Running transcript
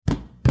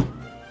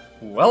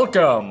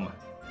Welcome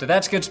to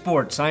That's Good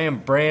Sports. I am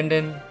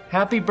Brandon.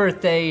 Happy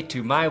birthday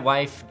to my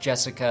wife,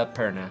 Jessica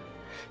Perna.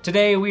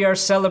 Today we are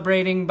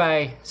celebrating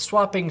by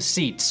swapping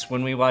seats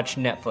when we watch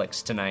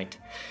Netflix tonight.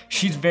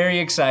 She's very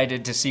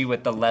excited to see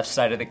what the left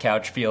side of the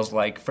couch feels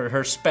like for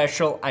her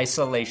special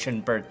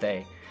isolation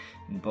birthday.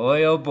 And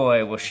boy, oh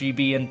boy, will she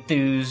be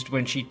enthused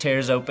when she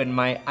tears open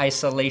my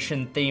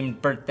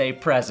isolation-themed birthday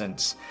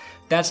presents.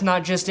 That's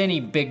not just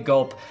any big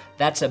gulp,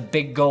 that's a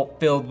big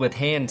gulp filled with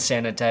hand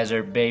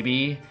sanitizer,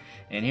 baby.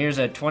 And here's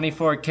a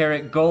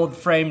 24-karat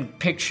gold-framed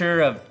picture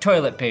of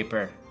toilet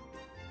paper.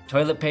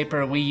 Toilet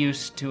paper we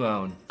used to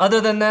own. Other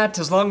than that,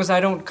 as long as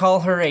I don't call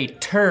her a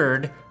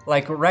turd,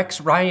 like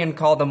Rex Ryan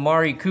called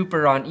Amari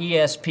Cooper on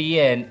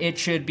ESPN, it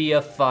should be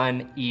a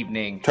fun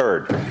evening.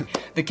 Turd.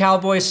 The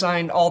Cowboys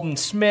signed Aldon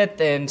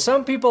Smith, and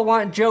some people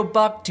want Joe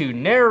Buck to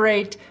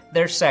narrate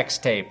their sex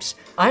tapes.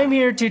 I'm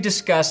here to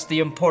discuss the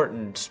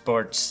important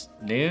sports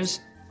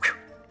news.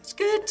 It's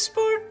good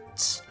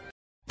sports.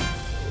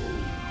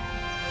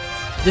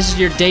 This is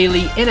your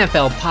daily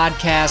NFL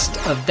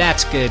podcast of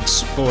That's Good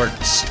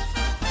Sports.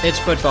 It's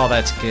football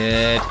that's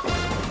good.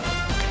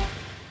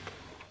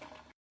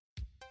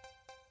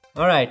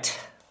 All right,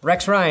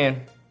 Rex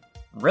Ryan.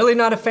 Really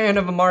not a fan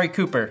of Amari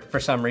Cooper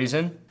for some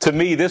reason. To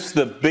me, this is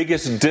the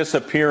biggest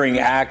disappearing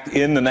act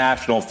in the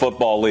National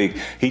Football League.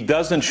 He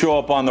doesn't show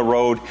up on the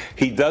road.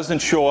 He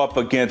doesn't show up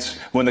against,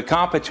 when the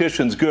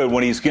competition's good,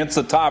 when he's against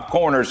the top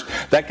corners,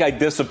 that guy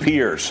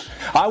disappears.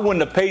 I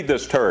wouldn't have paid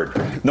this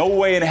turd. No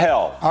way in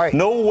hell. All right.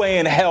 No way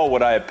in hell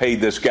would I have paid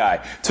this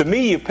guy. To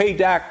me, you pay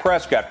Dak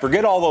Prescott.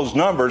 Forget all those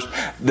numbers.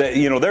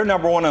 They're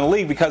number one in the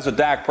league because of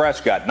Dak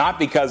Prescott, not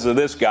because of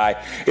this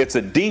guy. It's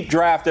a deep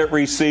draft at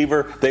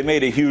receiver. They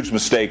made a huge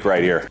mistake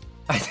right here.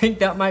 I think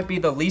that might be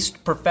the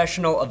least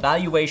professional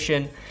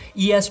evaluation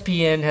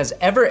ESPN has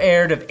ever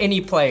aired of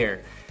any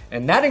player.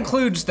 And that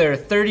includes their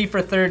 30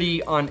 for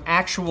 30 on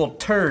actual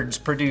turds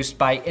produced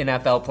by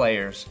NFL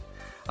players.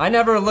 I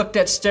never looked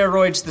at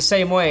steroids the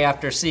same way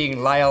after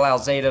seeing Lyle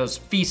Alzado's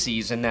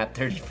feces in that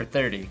 30 for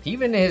 30.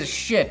 Even his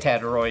shit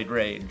had roid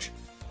rage.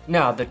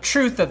 Now, the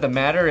truth of the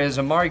matter is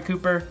Amari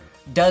Cooper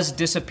does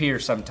disappear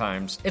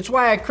sometimes. It's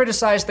why I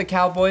criticized the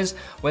Cowboys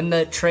when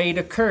the trade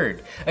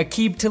occurred.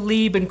 Aqib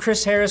Talib and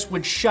Chris Harris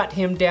would shut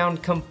him down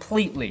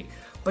completely.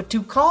 But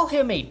to call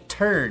him a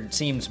turd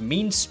seems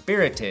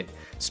mean-spirited,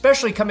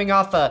 especially coming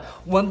off a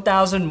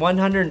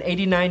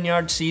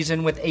 1,189-yard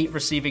season with 8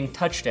 receiving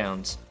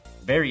touchdowns.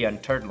 Very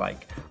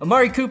unturd-like.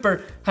 Amari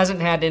Cooper hasn't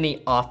had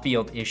any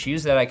off-field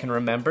issues that I can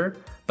remember,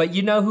 but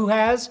you know who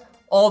has?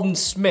 Aldon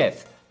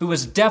Smith, who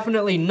was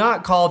definitely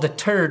not called a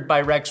turd by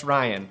Rex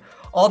Ryan.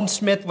 Aldon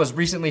Smith was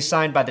recently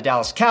signed by the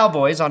Dallas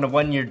Cowboys on a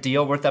 1-year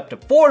deal worth up to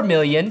 $4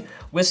 million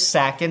with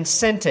sack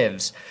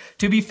incentives.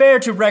 To be fair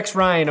to Rex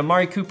Ryan,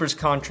 Amari Cooper's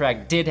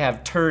contract did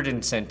have turd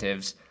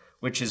incentives,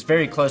 which is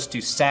very close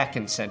to sack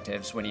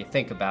incentives when you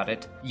think about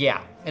it. Yeah,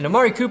 and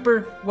Amari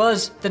Cooper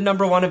was the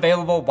number one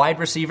available wide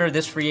receiver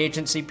this free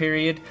agency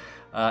period,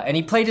 and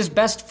he played his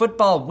best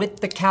football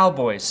with the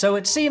Cowboys, so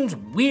it seems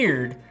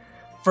weird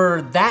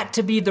for that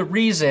to be the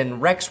reason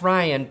Rex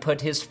Ryan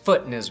put his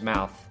foot in his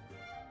mouth.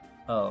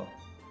 Oh.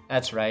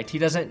 That's right, he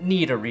doesn't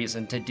need a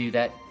reason to do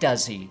that,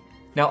 does he?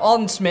 Now,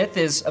 Aldon Smith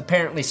is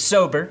apparently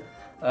sober,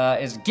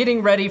 is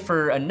getting ready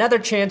for another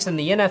chance in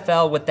the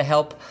NFL with the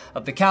help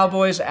of the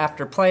Cowboys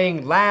after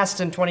playing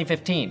last in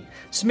 2015.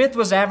 Smith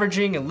was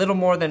averaging a little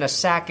more than a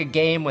sack a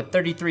game with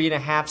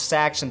 33.5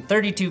 sacks in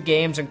 32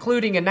 games,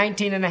 including a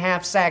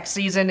 19.5 sack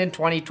season in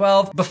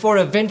 2012, before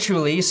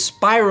eventually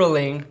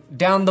spiraling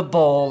down the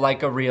bowl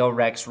like a real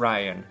Rex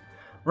Ryan.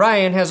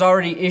 Ryan has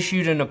already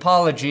issued an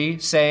apology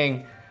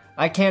saying,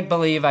 "I can't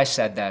believe I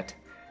said that.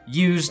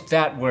 Used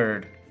that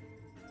word.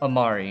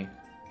 Amari.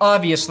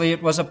 Obviously,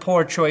 it was a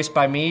poor choice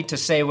by me to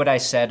say what I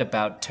said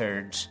about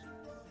turds."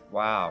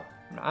 Wow.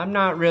 I'm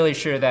not really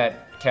sure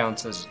that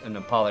counts as an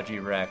apology,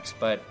 Rex,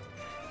 but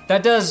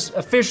that does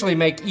officially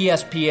make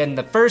ESPN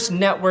the first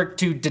network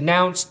to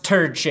denounce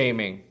turd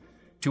shaming.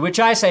 To which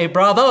I say,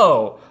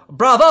 bravo!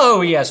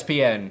 Bravo,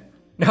 ESPN!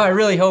 Now, I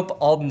really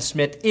hope Aldon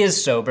Smith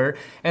is sober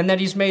and that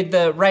he's made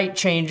the right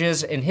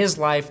changes in his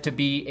life to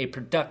be a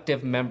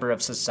productive member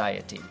of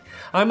society.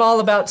 I'm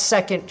all about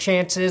second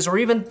chances or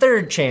even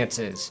third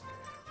chances,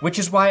 which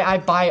is why I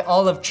buy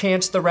all of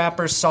Chance the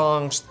Rapper's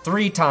songs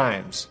 3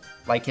 times,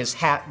 like his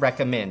hat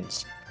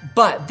recommends.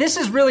 But this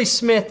is really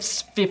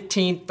Smith's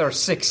 15th or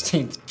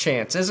 16th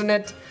chance, isn't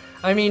it?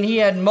 I mean, he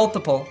had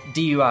multiple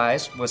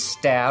DUIs, was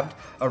stabbed,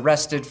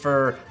 arrested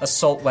for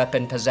assault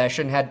weapon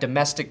possession, had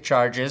domestic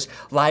charges,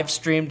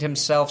 live-streamed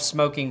himself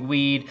smoking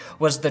weed,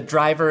 was the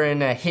driver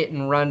in a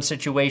hit-and-run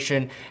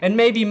situation, and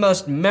maybe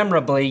most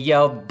memorably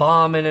yelled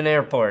bomb in an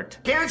airport.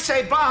 Can't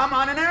say bomb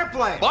on an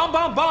airplane. Bomb,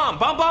 bomb, bomb,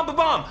 bomb, bomb, bomb,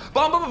 bomb,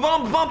 bomb, bomb,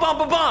 bomb, bomb, bomb,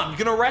 bomb, bomb. You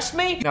gonna arrest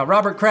me? Now,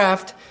 Robert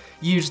Kraft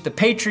used the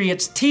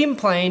Patriots team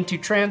plane to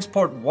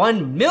transport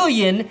 1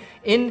 million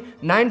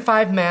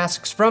N95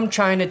 masks from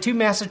China to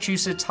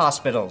Massachusetts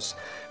hospitals.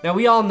 Now,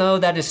 we all know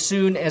that as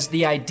soon as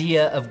the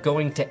idea of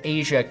going to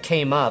Asia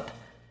came up,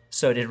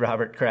 so did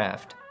Robert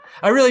Kraft.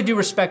 I really do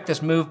respect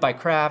this move by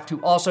Kraft,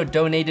 who also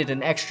donated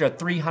an extra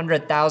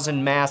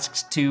 300,000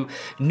 masks to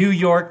New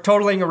York,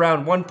 totaling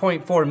around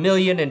 1.4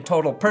 million in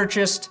total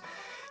purchased.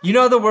 You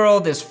know the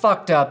world is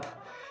fucked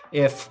up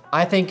if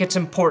I think it's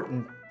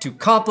important to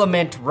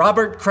compliment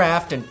Robert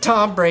Kraft and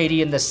Tom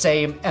Brady in the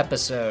same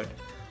episode.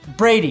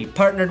 Brady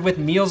partnered with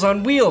Meals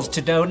on Wheels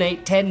to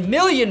donate 10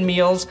 million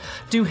meals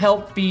to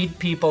help feed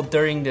people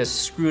during this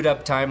screwed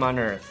up time on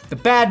Earth. The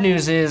bad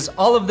news is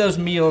all of those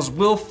meals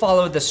will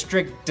follow the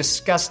strict,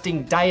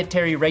 disgusting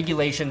dietary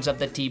regulations of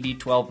the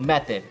TB12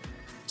 method.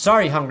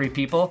 Sorry, hungry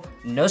people,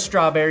 no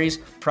strawberries,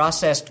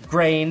 processed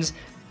grains,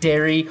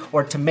 dairy,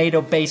 or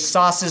tomato-based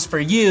sauces for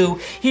you.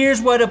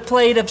 Here's what a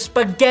plate of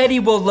spaghetti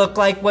will look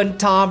like when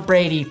Tom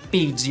Brady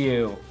feeds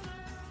you.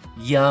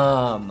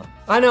 Yum.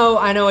 I know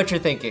what you're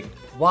thinking.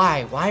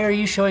 Why? Why are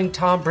you showing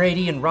Tom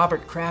Brady and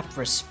Robert Kraft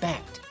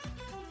respect?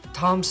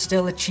 Tom's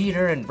still a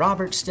cheater and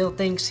Robert still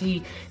thinks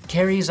he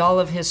carries all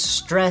of his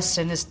stress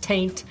in his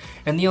taint,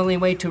 and the only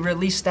way to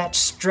release that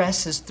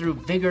stress is through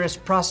vigorous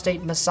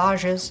prostate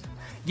massages.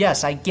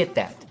 Yes, I get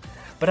that.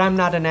 But I'm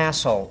not an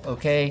asshole,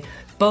 okay?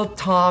 Both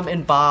Tom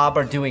and Bob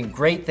are doing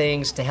great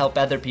things to help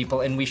other people,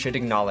 and we should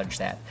acknowledge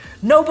that.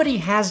 Nobody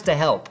has to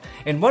help,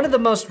 and one of the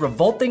most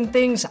revolting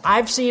things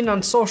I've seen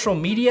on social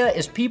media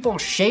is people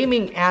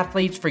shaming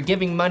athletes for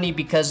giving money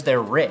because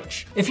they're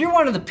rich. If you're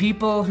one of the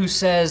people who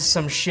says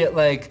some shit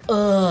like,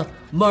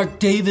 Mark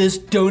Davis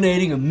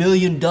donating $1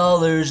 million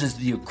is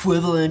the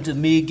equivalent of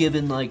me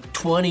giving like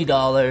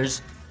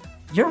 $20,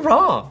 you're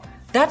wrong.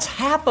 That's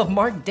half of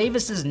Mark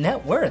Davis's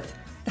net worth.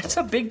 That's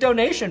a big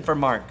donation for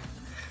Mark.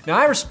 Now,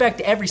 I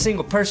respect every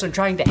single person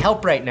trying to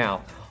help right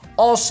now.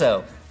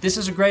 Also, this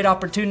is a great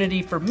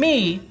opportunity for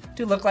me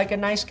to look like a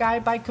nice guy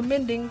by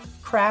commending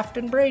Kraft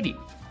and Brady.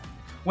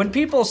 When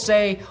people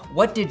say,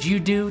 "What did you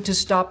do to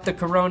stop the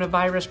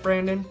coronavirus,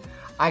 Brandon?"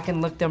 I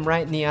can look them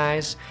right in the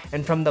eyes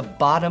and from the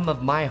bottom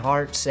of my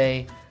heart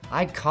say,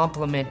 I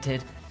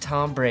complimented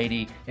Tom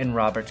Brady and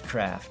Robert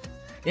Kraft.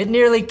 It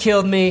nearly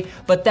killed me,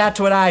 but that's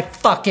what I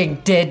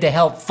fucking did to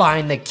help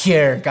find the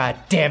cure, god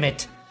damn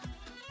it.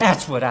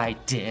 That's what I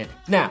did.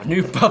 Now,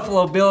 new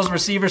Buffalo Bills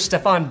receiver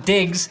Stephon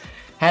Diggs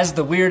has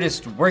the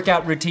weirdest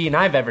workout routine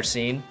I've ever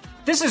seen.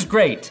 This is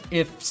great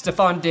if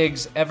Stephon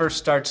Diggs ever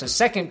starts a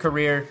second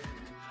career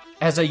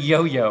as a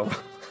yo-yo.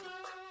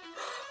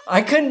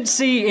 I couldn't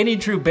see any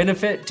true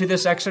benefit to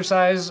this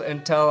exercise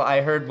until I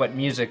heard what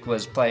music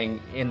was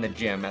playing in the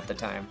gym at the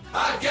time.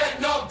 I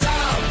get knocked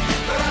down,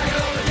 but I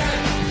get up again.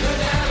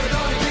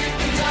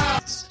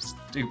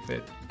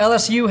 Stupid.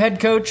 LSU head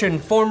coach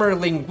and former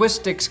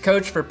linguistics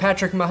coach for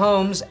Patrick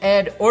Mahomes,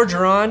 Ed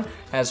Orgeron,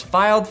 has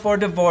filed for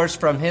divorce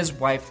from his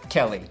wife,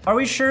 Kelly. Are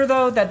we sure,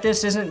 though, that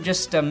this isn't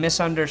just a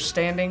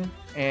misunderstanding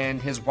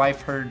and his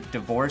wife heard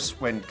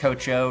divorce when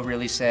Coach O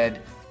really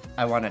said,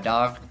 I want a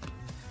dog?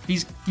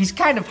 He's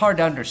kind of hard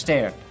to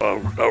understand. I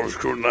was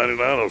recruiting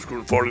 99, I was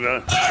recruiting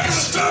 49.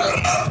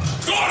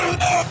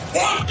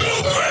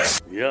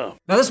 Yeah.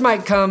 Now this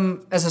might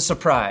come as a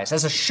surprise,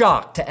 as a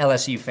shock to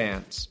LSU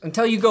fans,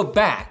 until you go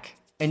back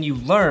and you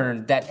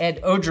learn that Ed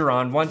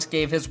Orgeron once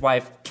gave his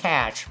wife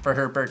cash for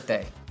her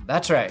birthday.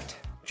 That's right,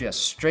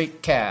 just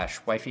straight cash,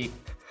 wifey.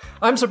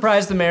 I'm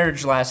surprised the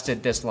marriage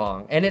lasted this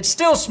long, and it's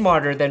still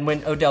smarter than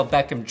when Odell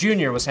Beckham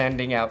Jr. was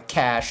handing out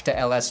cash to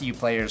LSU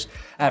players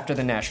after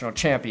the national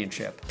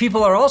championship.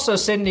 People are also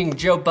sending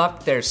Joe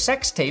Buck their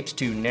sex tapes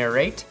to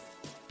narrate,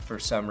 for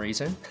some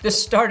reason.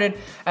 This started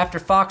after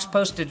Fox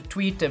posted a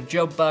tweet of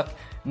Joe Buck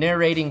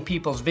narrating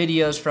people's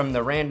videos from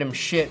the random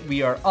shit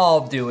we are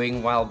all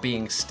doing while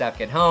being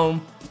stuck at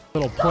home.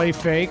 Little play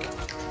fake.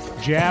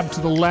 Jab to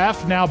the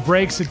left, now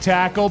breaks a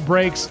tackle,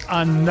 breaks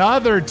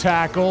another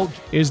tackle.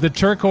 Is the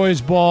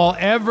turquoise ball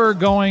ever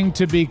going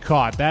to be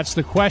caught? That's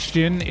the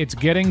question. It's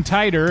getting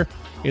tighter.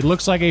 It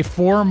looks like a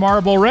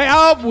 4-marble race.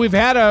 Oh, we've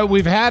had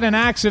an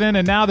accident,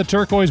 and now the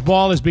turquoise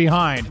ball is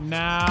behind.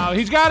 Now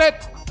he's got it.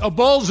 A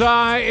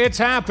bullseye. It's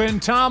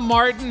happened. Tom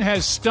Martin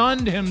has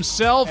stunned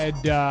himself. And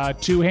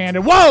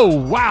two-handed. Whoa!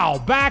 Wow!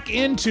 Back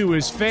into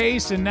his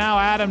face, and now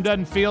Adam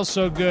doesn't feel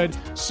so good.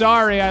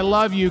 Sorry, I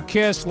love you.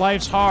 Kiss.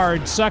 Life's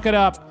hard. Suck it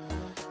up.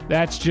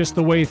 That's just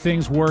the way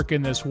things work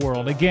in this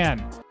world.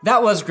 Again.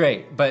 That was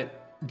great,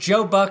 but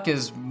Joe Buck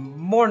is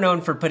more known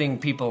for putting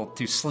people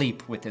to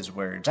sleep with his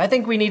words. I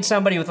think we need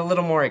somebody with a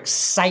little more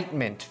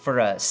excitement for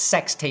a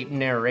sex tape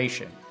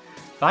narration.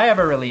 If I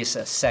ever release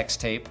a sex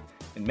tape,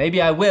 and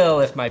maybe I will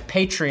if my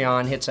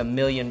Patreon hits $1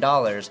 million,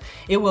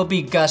 it will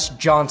be Gus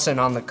Johnson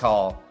on the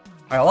call.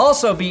 I'll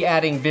also be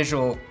adding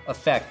visual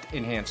effect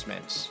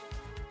enhancements.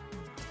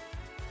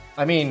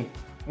 I mean,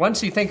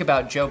 once you think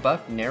about Joe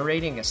Buck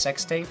narrating a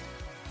sex tape,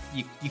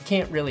 you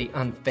can't really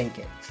unthink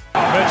it.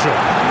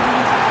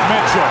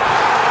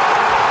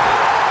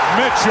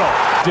 Mitchell.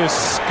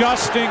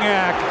 Disgusting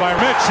act by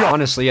Mitchell.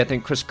 Honestly, I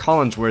think Chris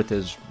Collinsworth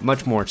is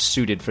much more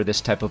suited for this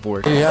type of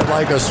work. He had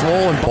like a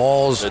swollen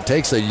balls. It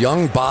takes a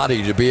young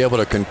body to be able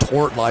to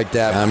contort like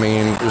that. I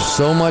mean, there's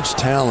so much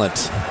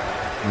talent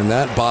in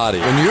that body.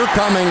 When you're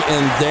coming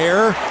in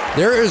there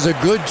there is a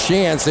good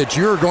chance that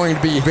you're going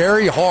to be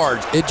very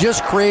hard. It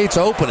just creates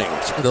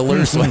openings, the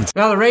loose ones.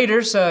 Now, the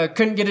Raiders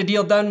couldn't get a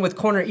deal done with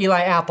corner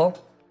Eli Apple.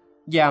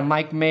 Yeah,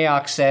 Mike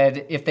Mayock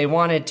said if they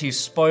wanted to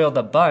spoil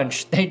the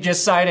bunch, they'd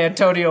just sign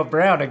Antonio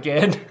Brown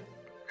again.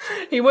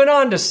 He went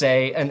on to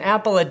say, an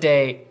apple a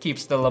day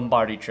keeps the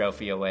Lombardi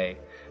trophy away.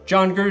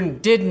 John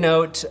Gruden did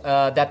note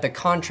that the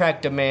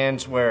contract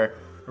demands were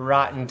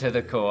rotten to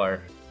the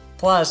core.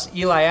 Plus,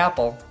 Eli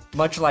Apple,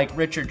 much like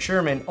Richard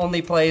Sherman,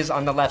 only plays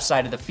on the left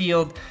side of the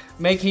field,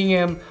 making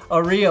him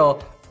a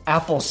real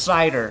apple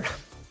cider.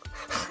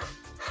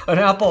 An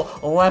apple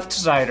left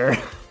cider.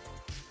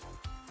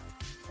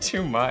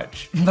 Too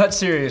much. But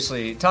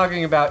seriously,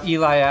 talking about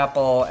Eli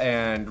Apple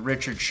and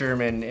Richard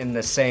Sherman in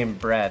the same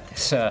breath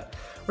is a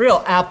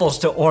real apples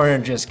to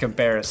oranges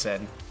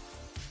comparison.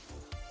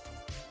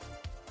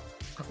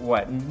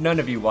 What? None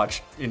of you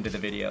watched into the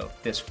video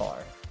this far.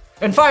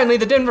 And finally,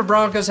 the Denver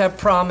Broncos have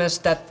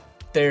promised that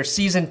their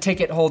season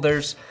ticket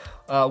holders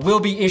will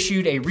be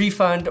issued a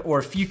refund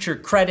or future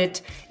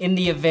credit in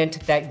the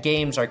event that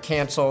games are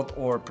canceled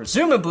or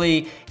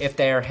presumably if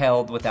they are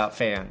held without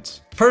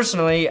fans.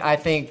 Personally, I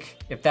think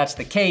if that's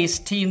the case,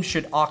 teams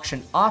should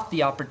auction off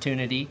the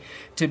opportunity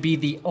to be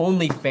the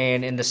only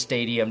fan in the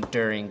stadium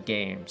during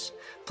games.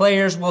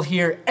 Players will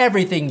hear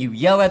everything you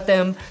yell at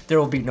them, there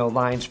will be no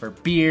lines for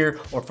beer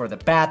or for the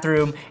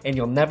bathroom, and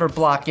you'll never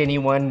block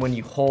anyone when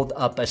you hold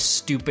up a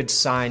stupid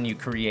sign you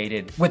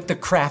created with the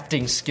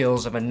crafting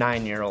skills of a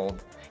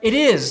 9-year-old. It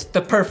is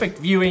the perfect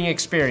viewing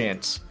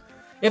experience.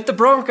 If the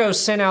Broncos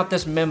sent out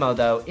this memo,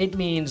 though, it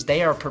means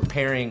they are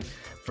preparing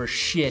for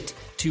shit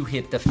to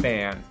hit the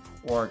fan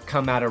or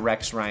come out of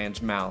Rex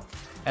Ryan's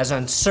mouth, as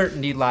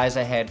uncertainty lies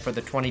ahead for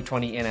the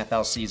 2020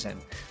 NFL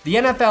season. The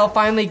NFL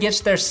finally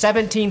gets their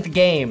 17th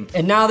game,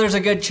 and now there's a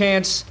good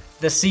chance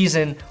the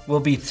season will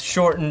be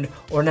shortened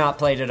or not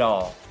played at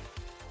all.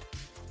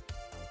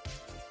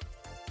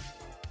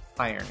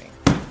 Irony.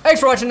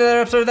 Thanks for watching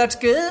another episode of That's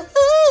Good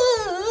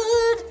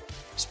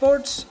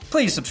Sports.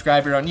 Please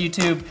subscribe here on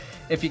YouTube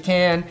if you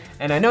can,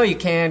 and I know you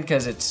can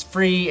because it's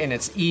free and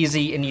it's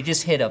easy, and you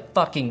just hit a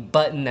fucking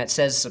button that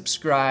says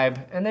subscribe,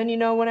 and then you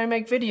know when I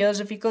make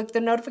videos if you click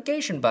the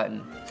notification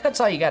button.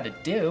 That's all you gotta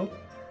do.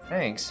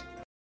 Thanks.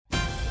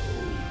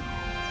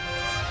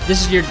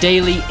 This is your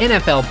daily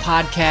NFL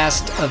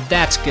podcast of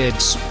That's Good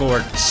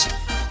Sports.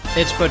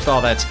 It's football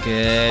that's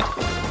good.